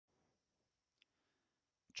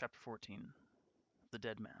Chapter 14. The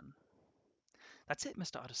Dead Man. "That's it,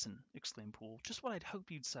 Mr. Utterson!" exclaimed Poole. "Just what I'd hoped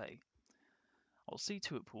you'd say." "I'll see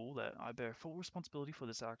to it, Poole, that I bear full responsibility for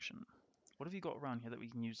this action. What have you got around here that we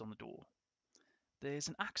can use on the door?" "There's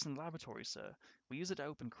an axe in the laboratory, sir. We use it to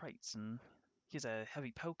open crates, and here's a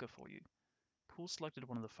heavy poker for you." Poole selected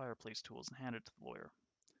one of the fireplace tools and handed it to the lawyer.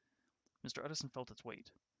 Mr. Utterson felt its weight.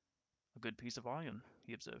 "A good piece of iron,"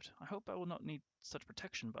 he observed. "I hope I will not need such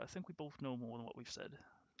protection, but I think we both know more than what we've said."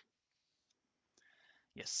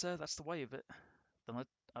 "Yes, sir, that's the way of it." "Then let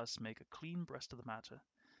us make a clean breast of the matter.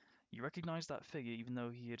 You recognize that figure even though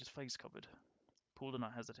he had his face covered?" Poole did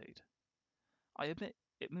not hesitate. "I admit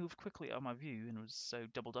it moved quickly out of my view, and was so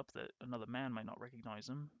doubled up that another man might not recognize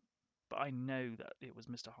him. But I know that it was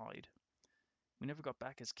Mr. Hyde. We never got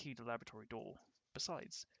back his key to the laboratory door.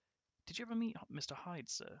 Besides, did you ever meet Mr. Hyde,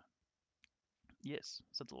 sir?" "Yes,"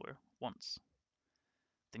 said the lawyer, "once."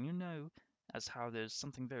 "Then you know as how there's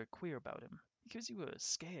something very queer about him. He gives you a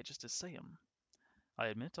scare just to see him." "I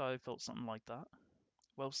admit I felt something like that."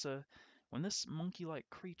 "Well, sir, when this monkey-like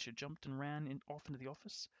creature jumped and ran off into the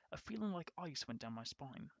office, a feeling like ice went down my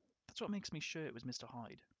spine. That's what makes me sure it was Mr.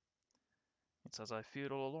 Hyde." "It's as I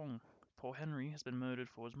feared all along. Poor Henry has been murdered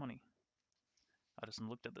for his money." Utterson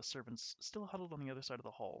looked at the servants still huddled on the other side of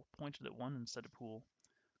the hall, pointed at one, and said to Poole,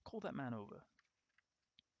 "Call that man over."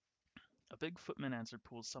 A big footman answered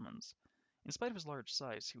Poole's summons. In spite of his large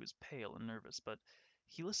size, he was pale and nervous, but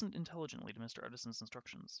he listened intelligently to Mr. Utterson's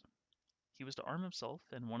instructions. He was to arm himself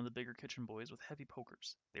and one of the bigger kitchen boys with heavy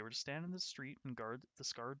pokers. They were to stand in the street and guard the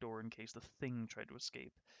scarred door in case the thing tried to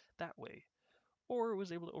escape that way, or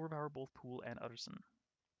was able to overpower both Poole and Utterson.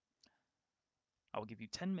 "I will give you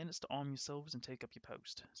 10 minutes to arm yourselves and take up your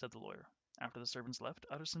post," said the lawyer. After the servants left,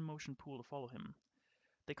 Utterson motioned Poole to follow him.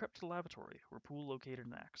 They crept to the lavatory, where Poole located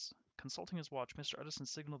an axe. Consulting his watch, Mr. Utterson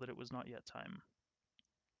signaled that it was not yet time.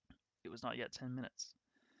 It was not yet 10 minutes.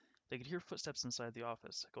 They could hear footsteps inside the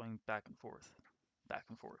office, going back and forth, back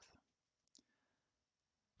and forth.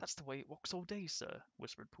 "That's the way it walks all day, sir,"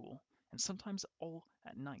 whispered Poole, "and sometimes all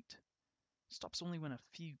at night. Stops only when a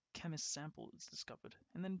few chemist's sample is discovered,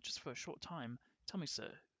 and then just for a short time. Tell me,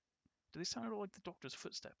 sir, do they sound at all like the doctor's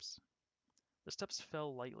footsteps?" The steps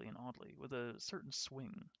fell lightly and oddly, with a certain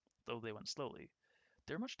swing, though they went slowly.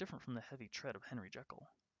 They were much different from the heavy tread of Henry Jekyll.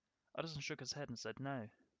 Utterson shook his head and said, "No,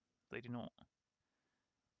 they do not."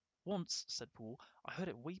 "Once," said Poole, "I heard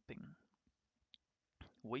it weeping."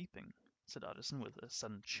 "Weeping?" said Utterson, with a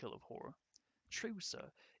sudden chill of horror. "True,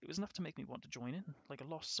 sir. It was enough to make me want to join in, like a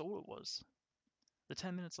lost soul it was." The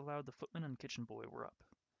 10 minutes allowed the footman and kitchen boy were up.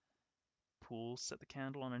 Poole set the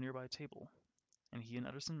candle on a nearby table, and he and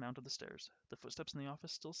Utterson mounted the stairs. The footsteps in the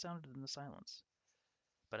office still sounded in the silence,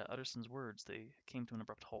 but at Utterson's words they came to an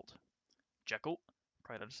abrupt halt. "Jekyll,"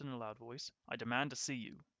 cried Utterson in a loud voice, "I demand to see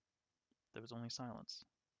you." There was only silence.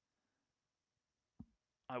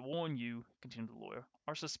 "I warn you," continued the lawyer,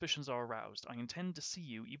 "our suspicions are aroused. I intend to see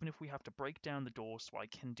you, even if we have to break down the door so I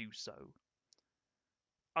can do so."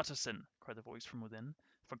 "Utterson," cried the voice from within,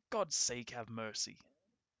 "for God's sake have mercy."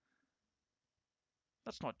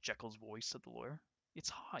 "That's not Jekyll's voice," said the lawyer. "It's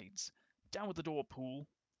Hyde's. Down with the door, Poole."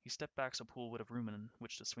 He stepped back so Poole would have room in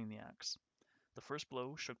which to swing the axe. The first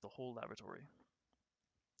blow shook the whole lavatory,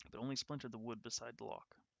 but only splintered the wood beside the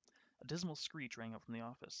lock. A dismal screech rang out from the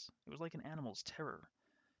office. It was like an animal's terror.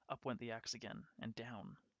 Up went the axe again, and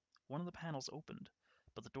down. One of the panels opened,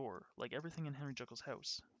 but the door, like everything in Henry Jekyll's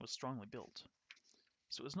house, was strongly built.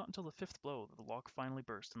 So it was not until the fifth blow that the lock finally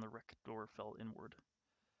burst and the wrecked door fell inward.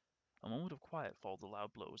 A moment of quiet followed the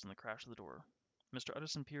loud blows and the crash of the door. Mr.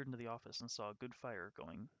 Utterson peered into the office and saw a good fire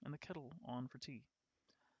going and the kettle on for tea.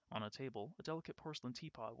 On a table, a delicate porcelain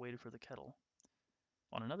teapot waited for the kettle.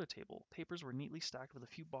 On another table, papers were neatly stacked with a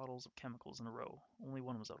few bottles of chemicals in a row. Only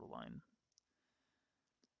one was out of line.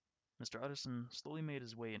 Mr. Utterson slowly made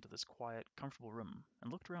his way into this quiet, comfortable room,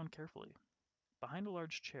 and looked around carefully. Behind a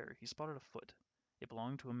large chair he spotted a foot. It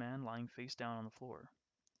belonged to a man lying face down on the floor.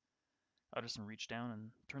 Utterson reached down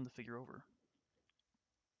and turned the figure over.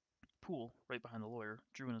 Poole, right behind the lawyer,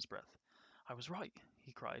 drew in his breath. "I was right,"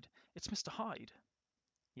 he cried. "It's Mr. Hyde."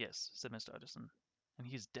 "Yes," said Mr. Utterson, "and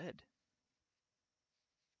he is dead."